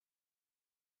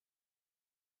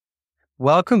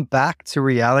Welcome back to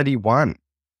Reality One,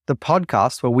 the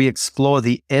podcast where we explore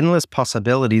the endless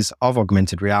possibilities of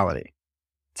augmented reality.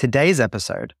 Today's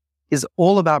episode is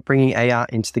all about bringing AR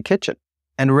into the kitchen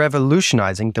and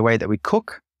revolutionizing the way that we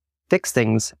cook, fix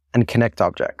things, and connect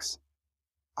objects.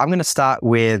 I'm going to start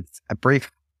with a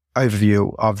brief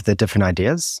overview of the different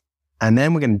ideas, and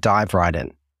then we're going to dive right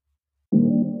in.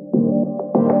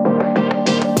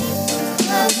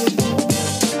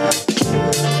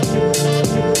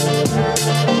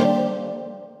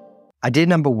 Idea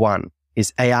number one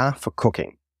is AR for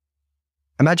cooking.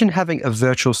 Imagine having a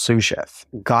virtual sous chef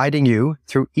guiding you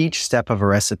through each step of a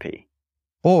recipe,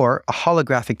 or a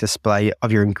holographic display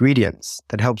of your ingredients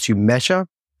that helps you measure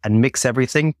and mix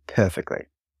everything perfectly.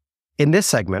 In this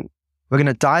segment, we're going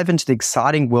to dive into the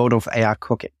exciting world of AR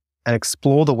cooking and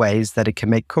explore the ways that it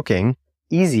can make cooking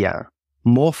easier,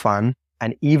 more fun,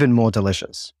 and even more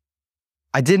delicious.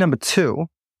 Idea number two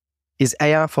is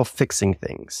AR for fixing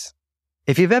things.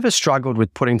 If you've ever struggled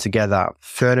with putting together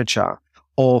furniture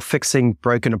or fixing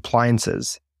broken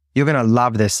appliances, you're going to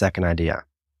love this second idea.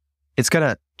 It's going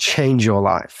to change your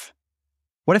life.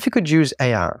 What if you could use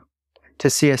AR to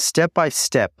see a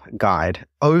step-by-step guide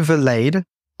overlaid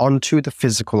onto the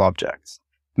physical objects,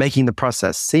 making the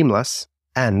process seamless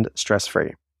and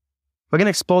stress-free? We're going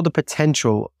to explore the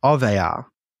potential of AR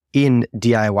in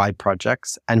DIY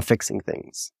projects and fixing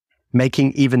things,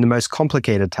 making even the most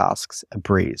complicated tasks a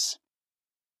breeze.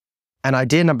 And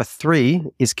idea number three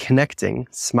is connecting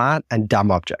smart and dumb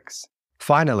objects.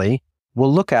 Finally,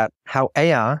 we'll look at how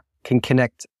AR can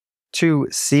connect two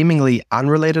seemingly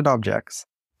unrelated objects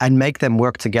and make them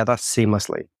work together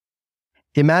seamlessly.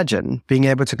 Imagine being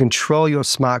able to control your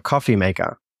smart coffee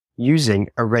maker using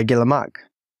a regular mug,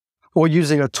 or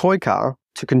using a toy car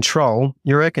to control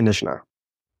your air conditioner.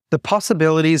 The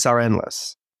possibilities are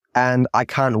endless, and I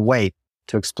can't wait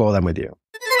to explore them with you.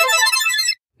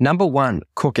 Number one,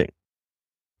 cooking.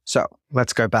 So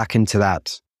let's go back into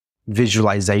that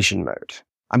visualization mode.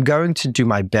 I'm going to do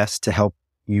my best to help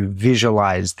you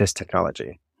visualize this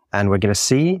technology, and we're going to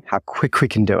see how quick we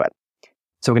can do it.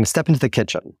 So we're going to step into the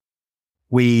kitchen.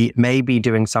 We may be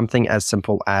doing something as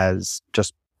simple as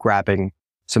just grabbing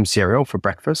some cereal for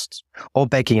breakfast, or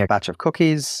baking a batch of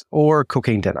cookies, or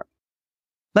cooking dinner.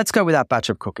 Let's go with that batch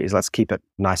of cookies. Let's keep it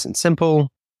nice and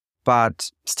simple, but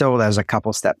still there's a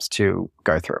couple steps to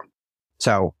go through.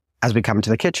 So as we come into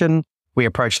the kitchen, we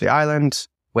approach the island.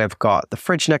 We've got the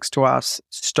fridge next to us,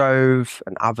 stove,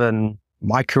 an oven,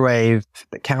 microwave,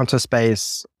 the counter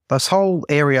space, this whole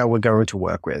area we're going to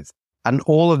work with. And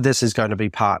all of this is going to be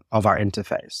part of our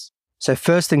interface. So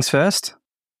first things first,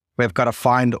 we've got to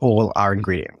find all our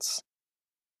ingredients.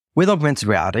 With augmented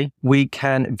reality, we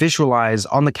can visualize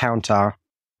on the counter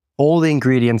all the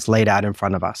ingredients laid out in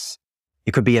front of us.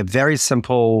 It could be a very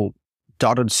simple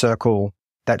dotted circle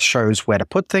that shows where to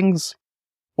put things,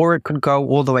 or it could go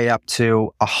all the way up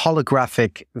to a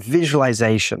holographic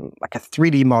visualization, like a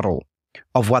 3D model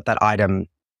of what that item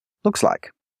looks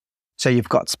like. So you've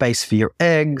got space for your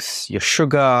eggs, your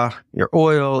sugar, your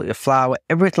oil, your flour,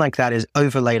 everything like that is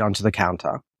overlaid onto the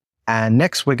counter. And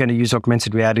next, we're going to use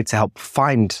augmented reality to help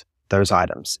find those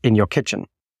items in your kitchen.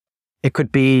 It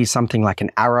could be something like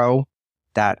an arrow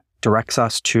that directs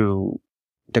us to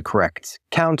the correct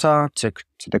counter, to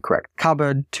the correct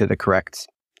cupboard, to the correct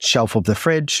shelf of the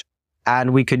fridge.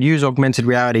 And we could use augmented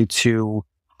reality to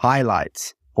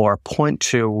highlight or point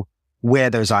to where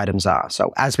those items are.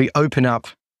 So as we open up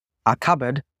our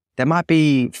cupboard, there might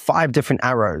be 5 different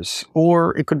arrows,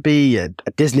 or it could be a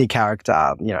Disney character,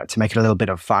 to make it a little bit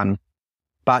of fun.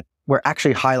 But we're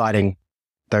actually highlighting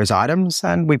those items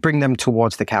and we bring them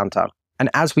towards the counter. And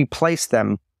as we place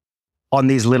them on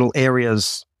these little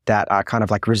areas that are kind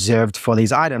of like reserved for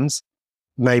these items,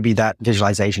 maybe that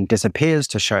visualization disappears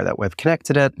to show that we've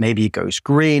connected it. Maybe it goes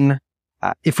green.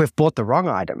 If we've bought the wrong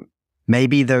item,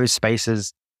 maybe those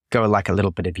spaces go like a little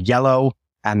bit of yellow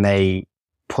and they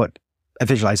put a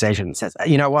visualization that says,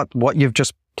 you know what you've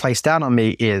just placed down on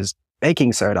me is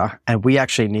baking soda and we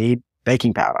actually need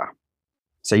baking powder.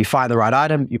 So you find the right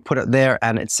item, you put it there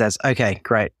and it says, okay,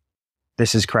 great.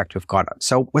 This is correct. We've got it.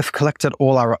 So we've collected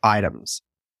all our items.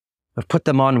 We've put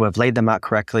them on, we've laid them out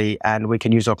correctly, and we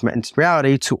can use augmented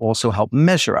reality to also help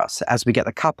measure us. As we get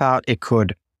the cup out, it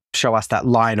could show us that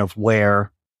line of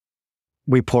where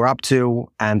we pour up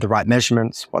to and the right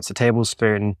measurements, what's a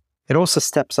tablespoon. It also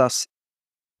steps us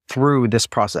through this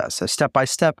process. So step by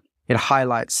step, it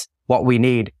highlights what we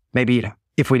need. Maybe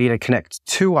if we need to connect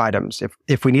 2 items,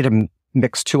 if we need to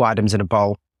mix 2 items in a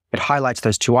bowl, it highlights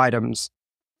those 2 items,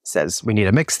 says we need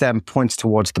to mix them, points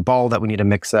towards the bowl that we need to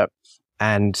mix it.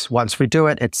 And once we do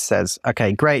it, it says,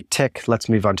 okay, great, tick, let's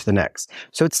move on to the next.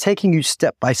 So it's taking you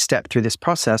step by step through this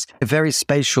process, a very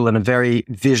spatial and a very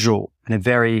visual and a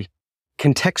very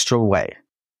contextual way.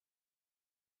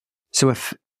 So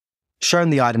we've shown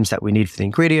the items that we need for the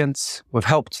ingredients, we've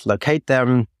helped locate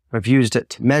them, we've used it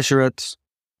to measure it,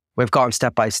 we've gone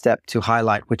step by step to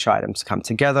highlight which items come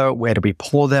together, where do we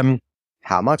pour them,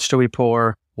 how much do we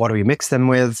pour, what do we mix them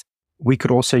with. We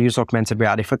could also use augmented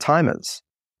reality for timers.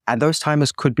 And those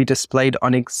timers could be displayed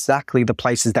on exactly the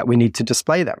places that we need to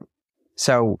display them.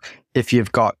 So if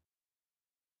you've got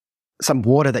some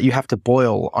water that you have to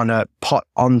boil on a pot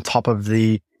on top of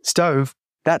the stove,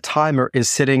 that timer is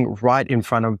sitting right in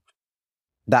front of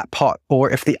that pot. Or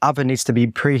if the oven needs to be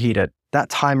preheated, that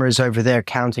timer is over there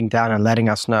counting down and letting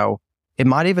us know. It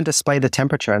might even display the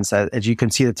temperature and say, as you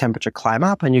can see the temperature climb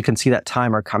up and you can see that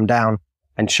timer come down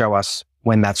and show us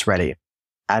when that's ready.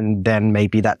 And then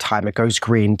maybe that timer goes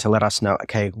green to let us know,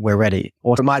 okay, we're ready.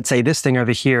 Or it might say this thing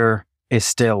over here is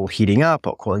still heating up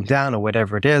or cooling down or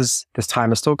whatever it is. This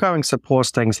timer is still going, so pause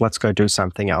things, let's go do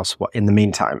something else in the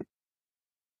meantime.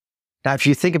 Now, if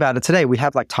you think about it today, we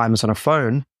have like timers on a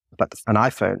phone, but an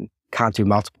iPhone can't do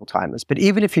multiple timers. But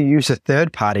even if you use a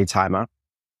third-party timer,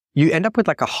 you end up with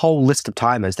like a whole list of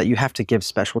timers that you have to give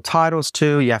special titles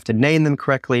to, you have to name them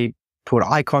correctly, put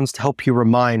icons to help you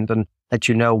remind and let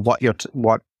you know what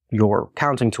you're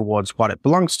counting towards, what it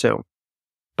belongs to.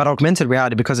 But augmented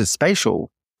reality, because it's spatial,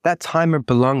 that timer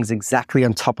belongs exactly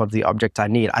on top of the object I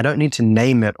need. I don't need to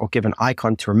name it or give an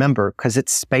icon to remember because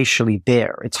it's spatially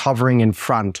there. It's hovering in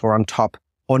front or on top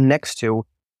or next to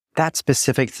that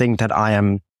specific thing that I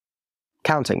am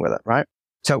counting with it, right?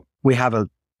 So we have a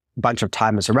bunch of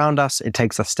timers around us. It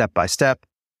takes us step by step.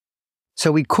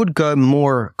 So we could go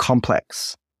more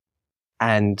complex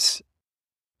and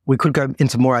we could go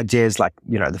into more ideas like,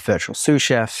 the virtual sous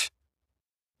chef,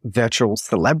 virtual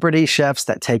celebrity chefs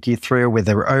that take you through with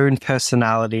their own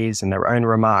personalities and their own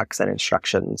remarks and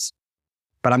instructions.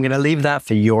 But I'm going to leave that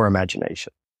for your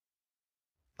imagination.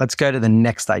 Let's go to the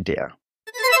next idea.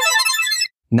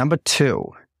 Number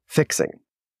 2, fixing.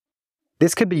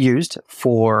 This could be used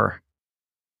for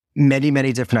many,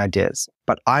 many different ideas,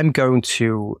 but I'm going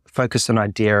to focus on an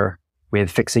idea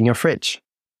with fixing your fridge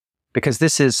because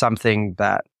this is something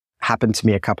that happened to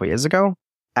me a couple of years ago,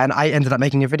 and I ended up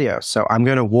making a video. So I'm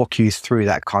going to walk you through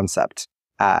that concept.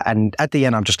 And at the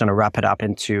end, I'm just going to wrap it up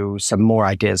into some more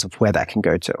ideas of where that can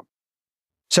go to.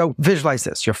 So visualize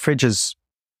this. Your fridge is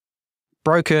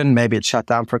broken. Maybe it's shut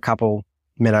down for a couple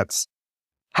minutes.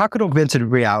 How could augmented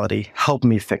reality help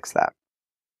me fix that?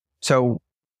 So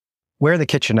we're in the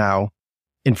kitchen now.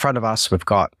 In front of us, we've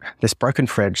got this broken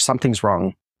fridge. Something's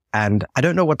wrong. And I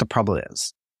don't know what the problem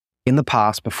is. In the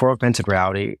past, before augmented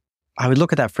reality, I would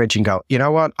look at that fridge and go, you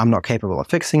know what? I'm not capable of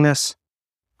fixing this.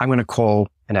 I'm going to call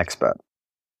an expert.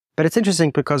 But it's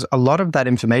interesting because a lot of that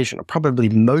information, or probably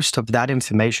most of that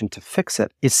information to fix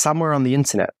it, is somewhere on the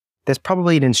internet. There's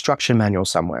probably an instruction manual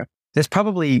somewhere. There's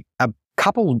probably a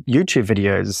couple YouTube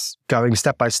videos going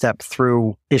step by step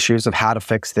through issues of how to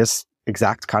fix this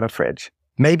exact kind of fridge.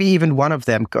 Maybe even one of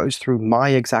them goes through my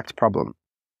exact problem.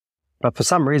 But for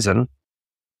some reason,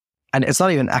 and it's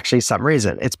not even actually some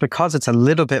reason, it's because it's a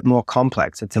little bit more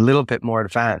complex. It's a little bit more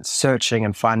advanced, searching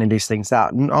and finding these things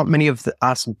out. Not many of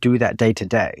us do that day to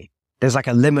day. There's like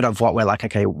a limit of what we're like,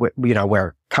 okay,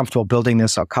 we're comfortable building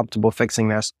this or comfortable fixing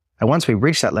this. And once we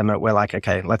reach that limit, we're like,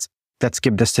 okay, let's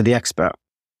give this to the expert.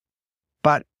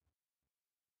 But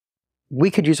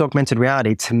we could use augmented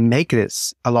reality to make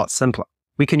this a lot simpler.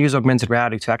 We can use augmented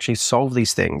reality to actually solve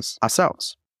these things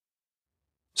ourselves.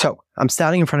 So I'm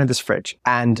standing in front of this fridge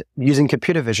and using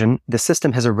computer vision, the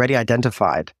system has already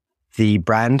identified the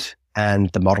brand and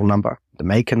the model number, the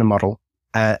make and the model,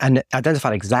 and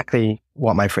identified exactly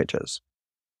what my fridge is.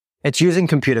 It's using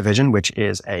computer vision, which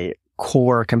is a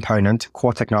core component,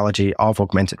 core technology of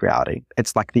augmented reality.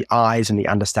 It's like the eyes and the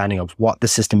understanding of what the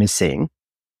system is seeing.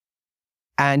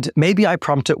 And maybe I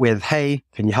prompt it with, hey,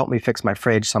 can you help me fix my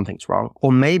fridge? Something's wrong.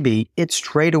 Or maybe it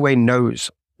straight away knows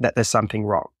that there's something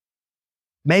wrong.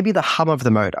 Maybe the hum of the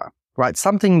motor, right?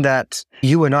 Something that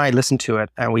you and I listen to it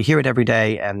and we hear it every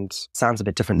day and sounds a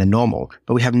bit different than normal,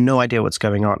 but we have no idea what's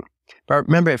going on. But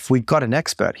remember, if we got an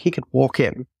expert, he could walk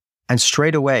in and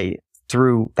straight away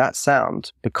through that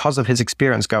sound, because of his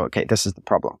experience, go, okay, this is the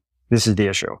problem. This is the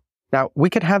issue. Now, we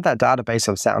could have that database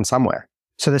of sound somewhere.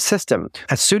 So the system,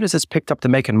 as soon as it's picked up the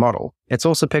make and model, it's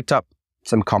also picked up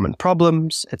some common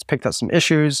problems. It's picked up some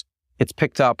issues. It's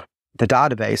picked up the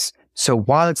database. So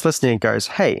while it's listening, it goes,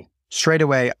 hey, straight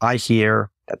away, I hear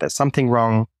that there's something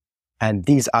wrong and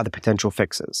these are the potential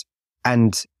fixes.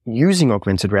 And using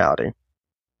augmented reality,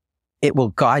 it will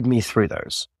guide me through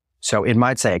those. So it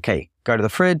might say, okay, go to the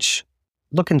fridge,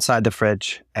 look inside the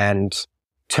fridge, and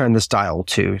turn this dial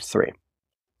to 3.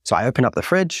 So I open up the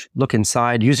fridge, look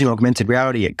inside. Using augmented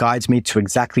reality, it guides me to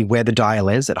exactly where the dial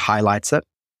is. It highlights it.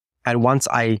 And once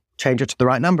I change it to the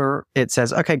right number, it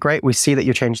says, okay, great, we see that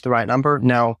you changed the right number.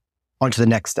 Now on to the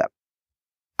next step.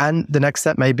 And the next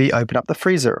step may be open up the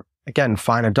freezer. Again,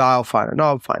 find a dial, find a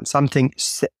knob, find something,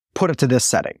 put it to this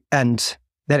setting. And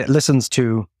then it listens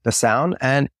to the sound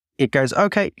and it goes,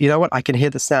 okay, you know what? I can hear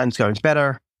the sounds going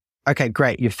better. Okay,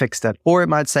 great, you fixed it. Or it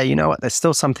might say, you know what? There's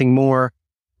still something more.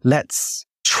 Let's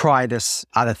try this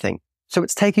other thing. So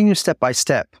it's taking you step by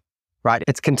step, right?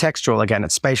 It's contextual again,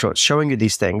 it's spatial, it's showing you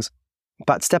these things.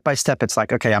 But step by step, it's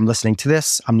like, okay, I'm listening to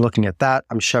this, I'm looking at that,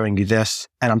 I'm showing you this,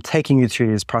 and I'm taking you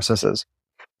through these processes.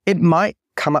 It might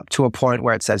come up to a point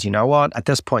where it says, you know what, at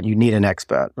this point, you need an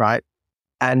expert, right?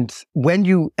 And when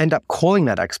you end up calling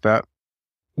that expert,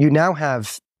 you now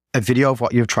have a video of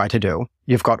what you've tried to do.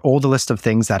 You've got all the list of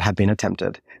things that have been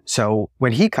attempted. So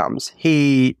when he comes,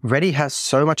 he already has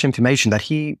so much information that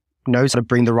he knows how to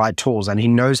bring the right tools and he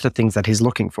knows the things that he's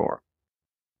looking for.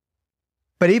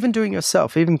 But even doing it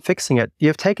yourself, even fixing it,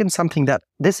 you've taken something that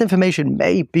this information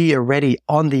may be already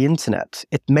on the internet.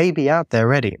 It may be out there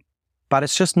already, but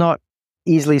it's just not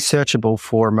easily searchable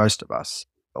for most of us.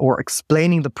 Or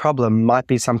explaining the problem might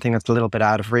be something that's a little bit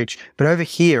out of reach. But over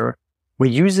here,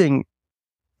 we're using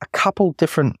a couple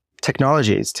different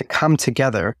technologies to come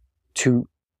together to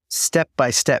step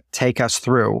by step take us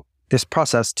through this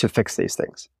process to fix these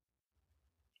things.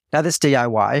 Now, this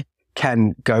DIY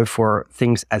can go for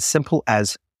things as simple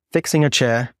as fixing a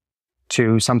chair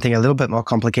to something a little bit more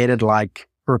complicated like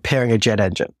repairing a jet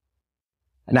engine.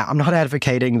 Now, I'm not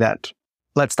advocating that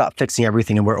let's start fixing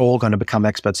everything and we're all going to become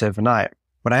experts overnight.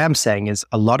 What I am saying is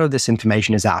a lot of this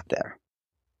information is out there.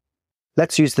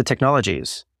 Let's use the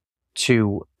technologies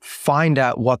to find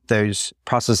out what those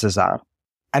processes are.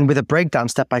 And with a breakdown,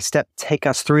 step by step, take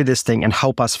us through this thing and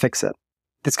help us fix it.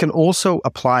 This can also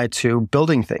apply to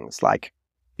building things. Like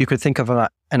you could think of an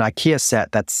IKEA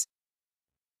set that's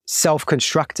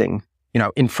self-constructing,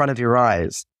 in front of your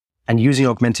eyes, and using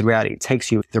augmented reality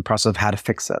takes you through the process of how to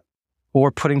fix it.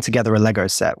 Or putting together a Lego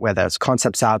set where there's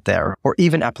concepts out there or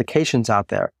even applications out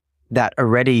there that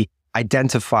already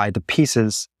identify the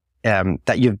pieces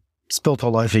that you've spilt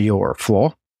all over your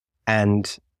floor.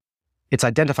 And it's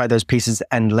identified those pieces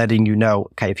and letting you know,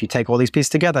 okay, if you take all these pieces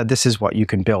together, this is what you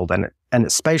can build.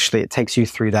 And spatially, it takes you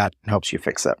through that and helps you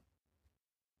fix it.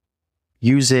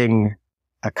 Using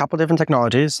a couple different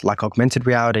technologies like augmented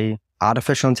reality,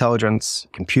 artificial intelligence,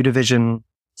 computer vision,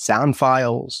 sound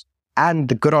files, and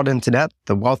the good old internet,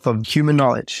 the wealth of human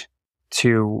knowledge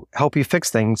to help you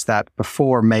fix things that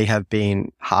before may have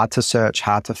been hard to search,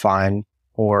 hard to find,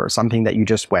 or something that you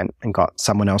just went and got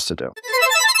someone else to do.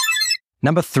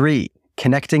 Number 3,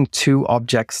 connecting two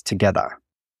objects together.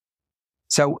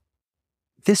 So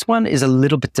this one is a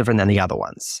little bit different than the other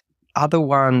ones. Other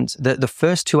ones, the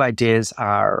first 2 ideas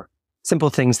are simple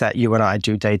things that you and I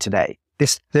do day to day.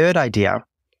 This third idea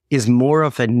is more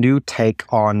of a new take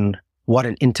on what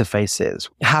an interface is,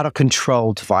 how to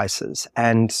control devices.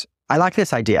 And I like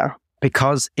this idea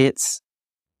because it's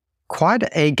quite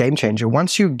a game changer.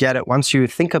 Once you get it, once you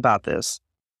think about this,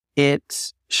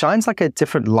 it shines like a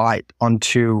different light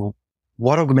onto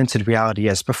what augmented reality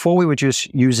is. Before we were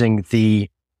just using the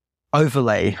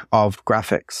overlay of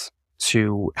graphics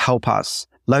to help us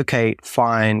locate,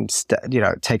 find,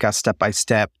 take us step by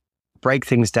step, break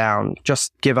things down,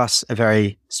 just give us a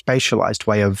very spatialized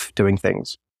way of doing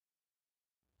things.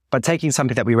 But taking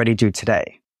something that we already do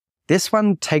today, this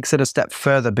one takes it a step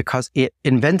further because it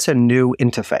invents a new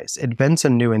interface, it invents a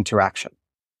new interaction.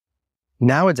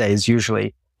 Nowadays,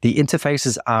 usually, the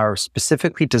interfaces are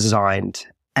specifically designed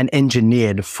and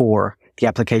engineered for the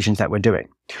applications that we're doing.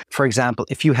 For example,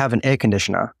 if you have an air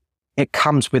conditioner, it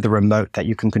comes with a remote that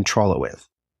you can control it with.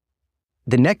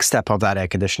 The next step of that air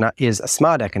conditioner is a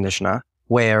smart air conditioner,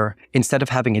 where instead of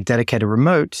having a dedicated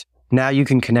remote, now you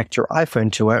can connect your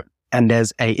iPhone to it, and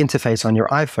there's an interface on your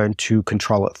iPhone to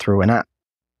control it through an app.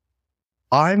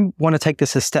 I want to take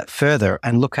this a step further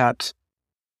and look at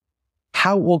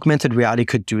how augmented reality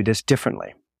could do this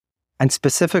differently. And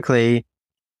specifically,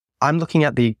 I'm looking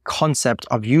at the concept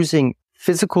of using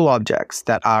physical objects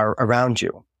that are around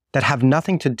you, that have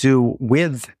nothing to do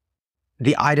with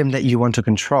the item that you want to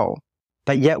control.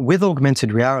 But yet with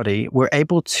augmented reality, we're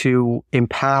able to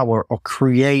empower or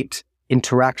create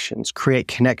interactions, create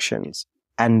connections,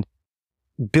 and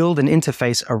build an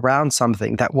interface around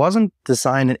something that wasn't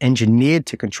designed and engineered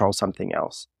to control something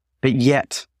else, but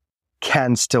yet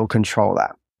can still control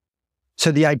that.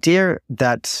 So the idea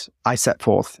that I set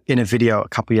forth in a video a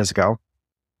couple years ago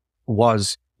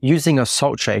was using a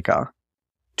salt shaker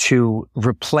to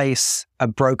replace a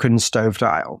broken stove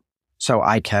dial so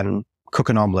I can cook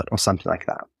an omelet or something like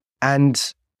that. And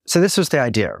so this was the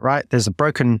idea, right? There's a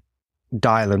broken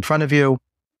dial in front of you.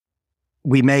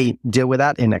 We may deal with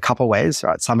that in a couple ways,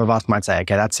 right? Some of us might say,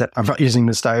 okay, that's it. I'm not using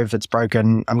the stove. It's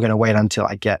broken. I'm going to wait until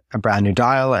I get a brand new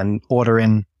dial and order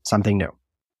in something new.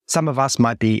 Some of us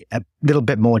might be a little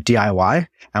bit more DIY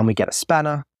and we get a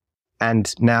spanner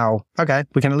and now, okay,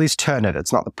 we can at least turn it.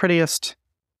 It's not the prettiest.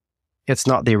 It's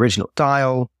not the original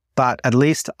dial, but at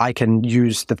least I can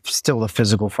use still the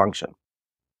physical function.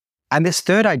 And this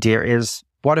third idea is,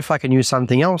 what if I can use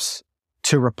something else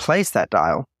to replace that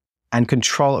dial and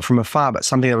control it from afar, but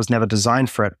something that was never designed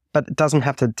for it, but it doesn't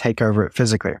have to take over it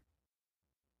physically.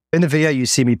 In the video, you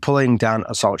see me pulling down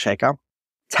a salt shaker,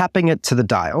 tapping it to the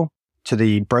dial, to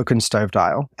the broken stove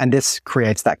dial, and this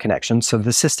creates that connection. So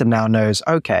the system now knows,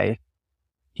 okay,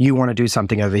 you want to do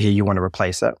something over here, you want to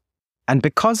replace it. And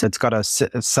because it's got a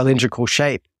cylindrical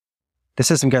shape, the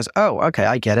system goes, oh, okay,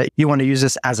 I get it. You want to use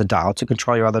this as a dial to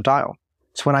control your other dial.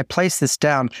 So when I place this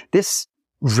down, this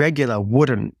regular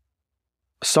wooden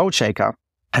salt shaker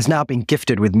has now been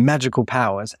gifted with magical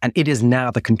powers, and it is now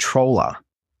the controller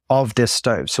of this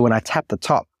stove. So when I tap the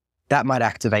top, that might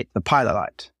activate the pilot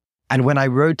light. And when I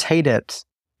rotate it,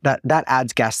 that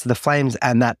adds gas to the flames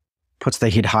and that puts the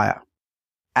heat higher.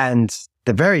 And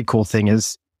the very cool thing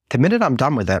is, the minute I'm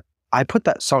done with it, I put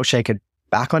that salt shaker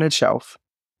back on its shelf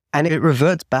and it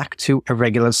reverts back to a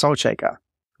regular salt shaker.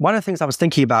 One of the things I was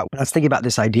thinking about when I was thinking about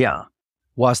this idea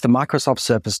was the Microsoft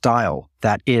Surface Dial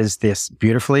that is this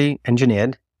beautifully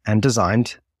engineered and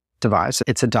designed device.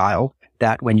 It's a dial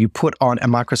that when you put on a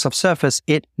Microsoft Surface,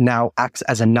 it now acts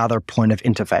as another point of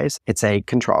interface. It's a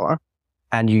controller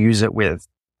and you use it with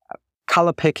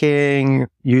color picking,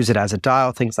 use it as a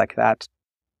dial, things like that.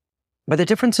 But the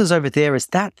differences over there is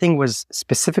that thing was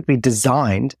specifically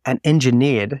designed and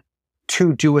engineered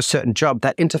to do a certain job.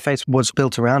 That interface was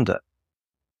built around it.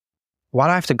 Why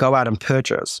do I have to go out and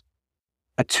purchase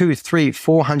a $200,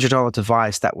 $300, $400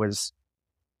 device that was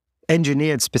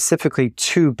engineered specifically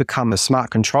to become a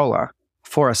smart controller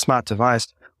for a smart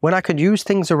device when I could use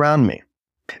things around me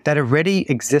that already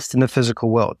exist in the physical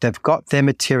world? They've got their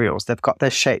materials, they've got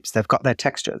their shapes, they've got their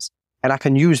textures, and I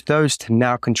can use those to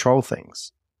now control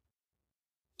things.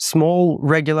 Small,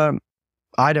 regular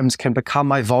items can become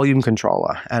my volume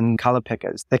controller and color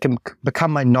pickers. They can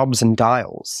become my knobs and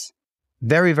dials.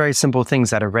 Very, very simple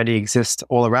things that already exist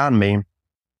all around me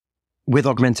with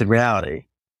augmented reality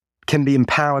can be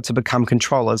empowered to become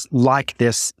controllers like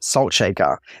this salt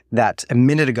shaker that a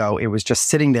minute ago it was just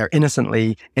sitting there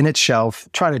innocently in its shelf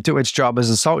trying to do its job as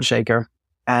a salt shaker,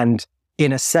 and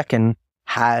in a second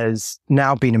has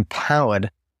now been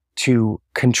empowered to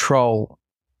control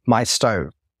my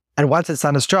stove. And once it's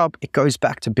done its job, it goes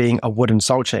back to being a wooden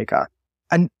salt shaker.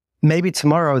 And maybe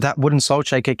tomorrow that wooden salt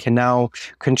shaker can now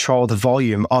control the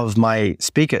volume of my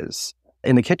speakers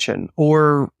in the kitchen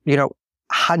or,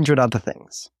 100 other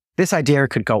things. This idea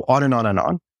could go on and on and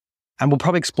on. And we'll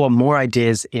probably explore more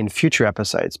ideas in future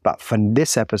episodes. But for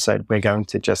this episode, we're going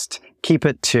to just keep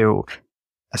it to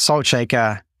a salt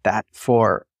shaker that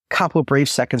for a couple brief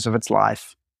seconds of its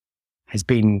life has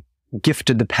been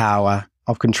gifted the power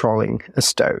of controlling a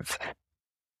stove.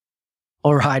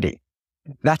 Alrighty.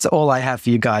 That's all I have for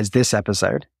you guys this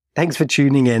episode. Thanks for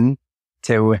tuning in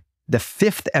to the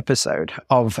 5th episode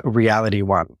of Reality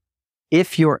One.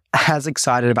 If you're as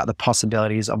excited about the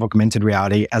possibilities of augmented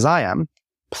reality as I am,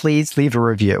 please leave a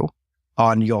review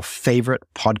on your favorite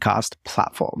podcast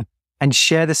platform and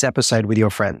share this episode with your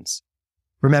friends.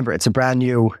 Remember, it's a brand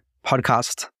new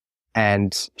podcast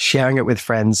and sharing it with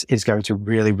friends is going to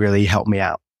really, really help me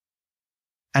out.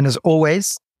 And as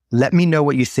always, let me know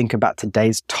what you think about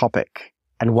today's topic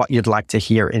and what you'd like to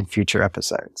hear in future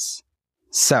episodes.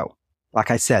 So,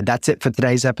 like I said, that's it for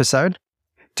today's episode.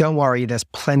 Don't worry, there's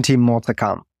plenty more to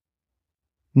come.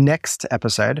 Next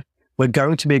episode, we're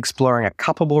going to be exploring a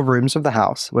couple more rooms of the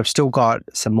house. We've still got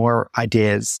some more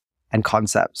ideas and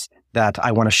concepts that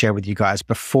I want to share with you guys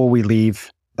before we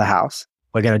leave the house.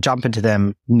 We're going to jump into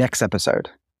them next episode.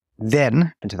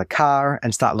 Then into the car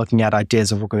and start looking at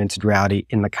ideas of augmented reality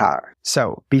in the car.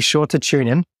 So be sure to tune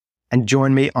in and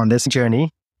join me on this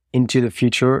journey into the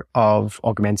future of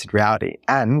augmented reality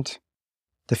and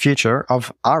the future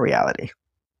of our reality.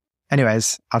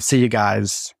 Anyways, I'll see you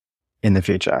guys in the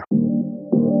future.